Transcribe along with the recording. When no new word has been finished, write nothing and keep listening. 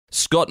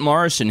Scott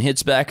Morrison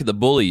hits back at the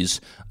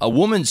bullies, a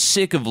woman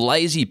sick of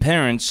lazy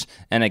parents,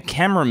 and a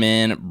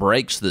cameraman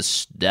breaks the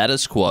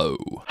status quo.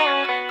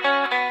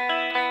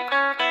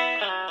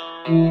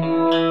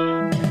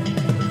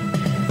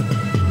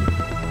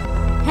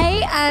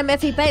 Hey, I'm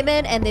Effie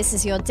Bateman, and this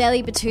is your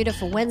Daily Batuta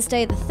for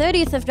Wednesday, the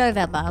 30th of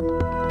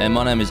November. And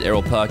my name is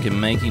Errol Parker.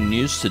 Making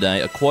news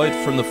today, a quote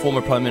from the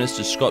former Prime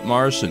Minister Scott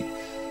Morrison.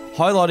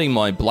 Highlighting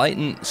my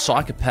blatant,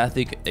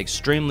 psychopathic,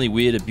 extremely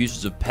weird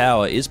abuses of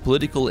power is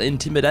political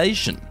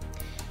intimidation.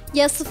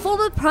 Yes, the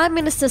former Prime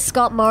Minister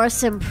Scott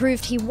Morrison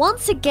proved he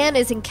once again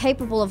is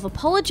incapable of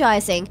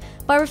apologising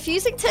by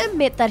refusing to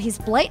admit that his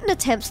blatant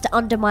attempts to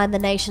undermine the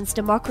nation's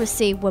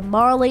democracy were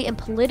morally and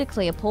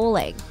politically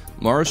appalling.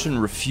 Morrison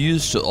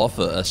refused to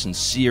offer a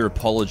sincere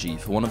apology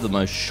for one of the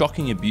most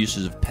shocking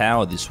abuses of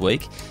power this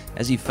week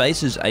as he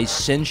faces a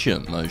censure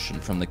motion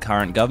from the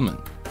current government.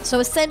 So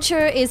a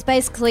censure is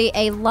basically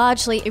a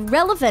largely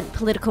irrelevant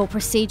political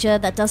procedure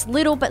that does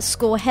little but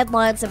score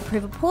headlines and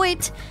prove a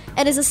point,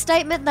 and is a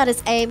statement that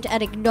is aimed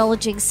at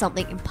acknowledging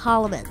something in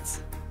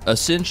Parliament.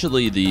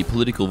 Essentially the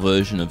political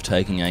version of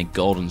taking a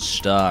golden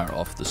star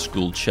off the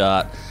school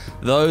chart,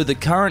 though the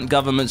current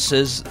government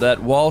says that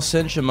while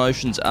censure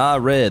motions are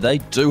rare, they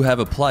do have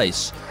a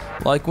place.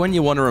 Like when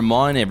you want to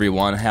remind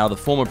everyone how the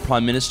former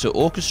Prime Minister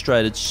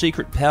orchestrated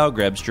secret power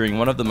grabs during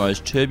one of the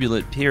most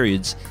turbulent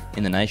periods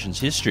in the nation's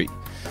history.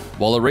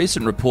 While a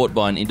recent report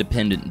by an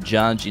independent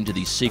judge into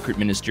these secret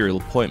ministerial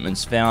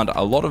appointments found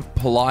a lot of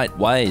polite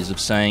ways of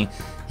saying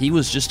he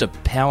was just a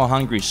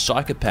power-hungry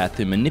psychopath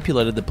who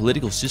manipulated the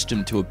political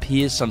system to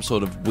appear some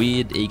sort of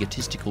weird,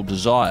 egotistical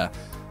desire.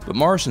 But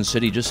Morrison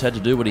said he just had to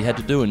do what he had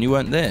to do and you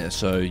weren't there,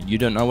 so you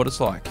don't know what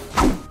it's like.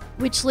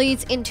 Which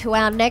leads into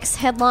our next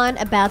headline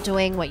about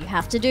doing what you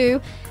have to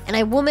do. And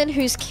a woman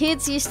whose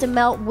kids used to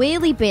melt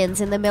wheelie bins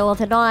in the middle of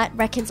the night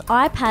reckons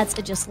iPads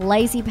are just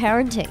lazy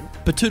parenting.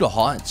 Batuta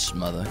Heights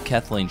mother,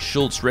 Kathleen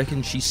Schultz,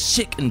 reckons she's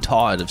sick and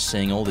tired of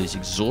seeing all these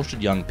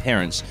exhausted young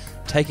parents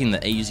taking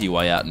the easy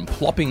way out and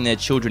plopping their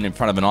children in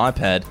front of an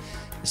iPad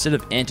instead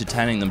of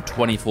entertaining them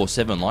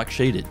 24/7 like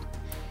she did.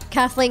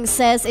 Kathleen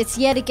says it's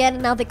yet again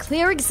another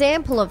clear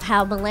example of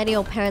how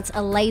millennial parents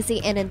are lazy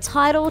and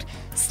entitled,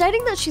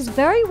 stating that she's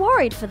very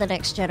worried for the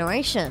next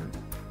generation.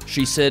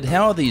 She said,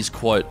 how are these,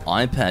 quote,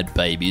 iPad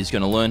babies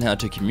going to learn how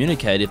to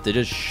communicate if they're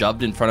just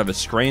shoved in front of a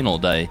screen all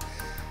day?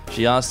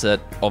 She asked that,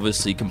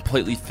 obviously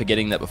completely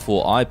forgetting that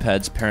before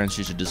iPads, parents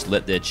used to just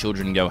let their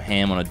children go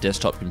ham on a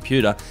desktop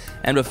computer,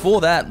 and before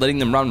that, letting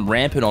them run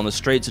rampant on the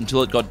streets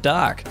until it got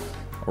dark,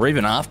 or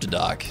even after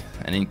dark.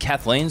 And in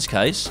Kathleen's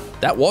case,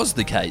 that was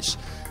the case,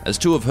 as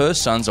two of her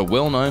sons are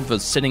well known for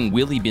setting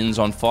wheelie bins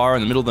on fire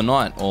in the middle of the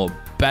night or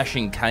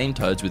bashing cane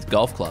toads with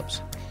golf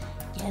clubs.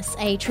 Yes,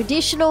 a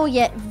traditional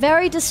yet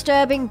very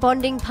disturbing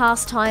bonding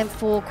pastime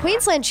for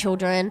Queensland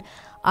children.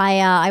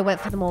 I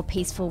went for the more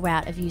peaceful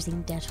route of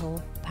using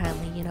Dettol.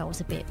 Apparently, it was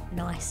a bit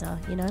nicer,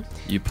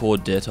 You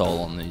poured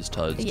Dettol on these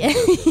toads. Yeah.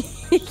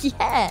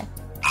 Yeah.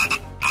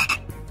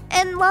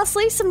 And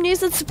lastly, some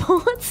news and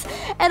sports.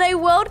 And a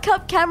World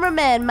Cup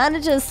cameraman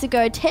manages to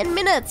go 10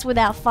 minutes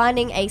without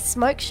finding a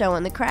smoke show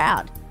in the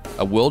crowd.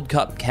 A World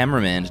Cup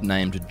cameraman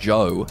named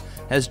Joe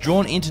has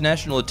drawn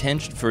international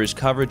attention for his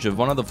coverage of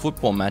one of the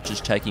football matches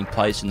taking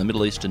place in the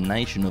Middle Eastern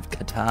nation of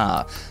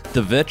Qatar.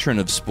 The veteran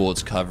of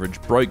sports coverage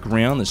broke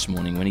ground this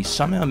morning when he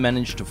somehow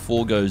managed to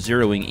forego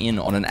zeroing in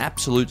on an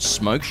absolute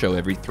smoke show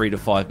every 3 to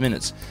 5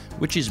 minutes,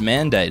 which is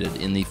mandated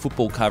in the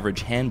football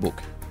coverage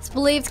handbook. It's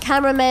believed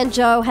cameraman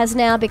Joe has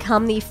now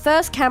become the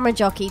first camera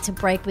jockey to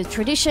break with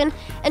tradition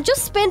and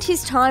just spent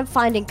his time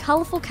finding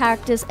colourful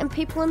characters and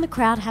people in the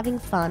crowd having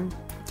fun.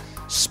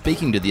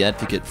 Speaking to The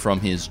Advocate from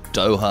his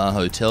Doha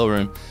hotel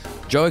room,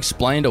 Joe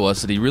explained to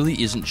us that he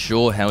really isn't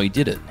sure how he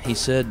did it. He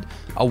said,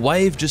 a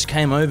wave just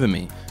came over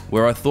me,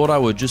 where I thought I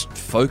would just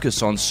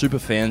focus on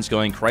superfans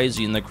going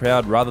crazy in the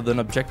crowd rather than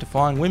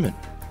objectifying women.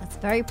 That's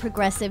very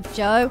progressive,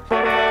 Joe.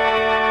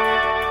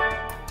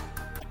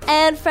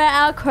 And for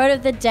our quote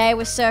of the day,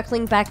 we're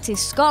circling back to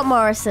Scott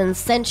Morrison's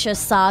censure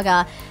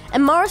saga.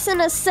 And Morrison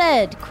has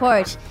said,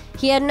 quote,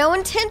 he had no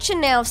intention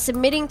now of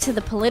submitting to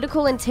the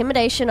political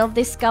intimidation of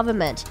this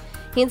government.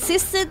 He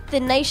insisted the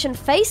nation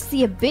faced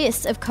the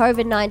abyss of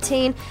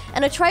COVID-19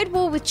 and a trade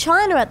war with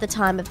China at the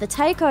time of the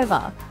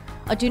takeover.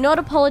 I do not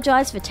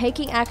apologise for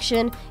taking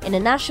action in a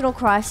national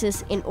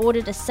crisis in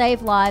order to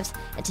save lives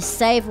and to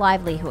save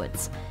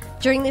livelihoods.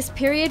 During this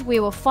period, we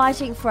were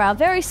fighting for our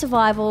very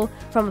survival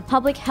from a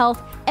public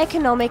health,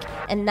 economic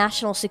and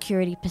national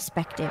security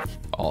perspective.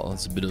 Oh,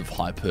 that's a bit of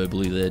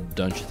hyperbole there,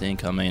 don't you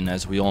think? I mean,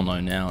 as we all know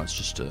now, it's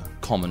just a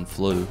common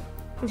flu.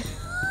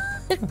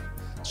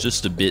 It's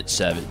just a bit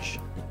savage.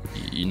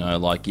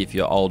 Like if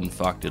you're old and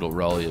fucked, it'll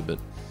roll you. But,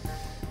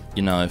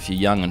 if you're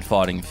young and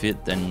fighting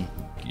fit, then,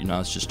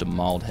 it's just a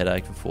mild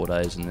headache for 4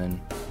 days. And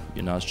then,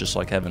 it's just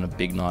like having a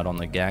big night on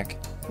the gack.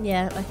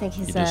 Yeah, I think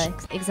he's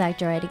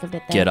exaggerating a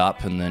bit there. Get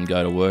up and then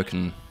go to work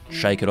and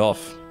shake it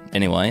off.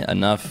 Anyway,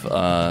 enough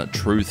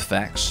truth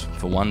facts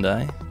for one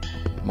day.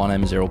 My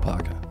name is Errol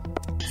Parker.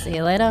 See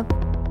you later.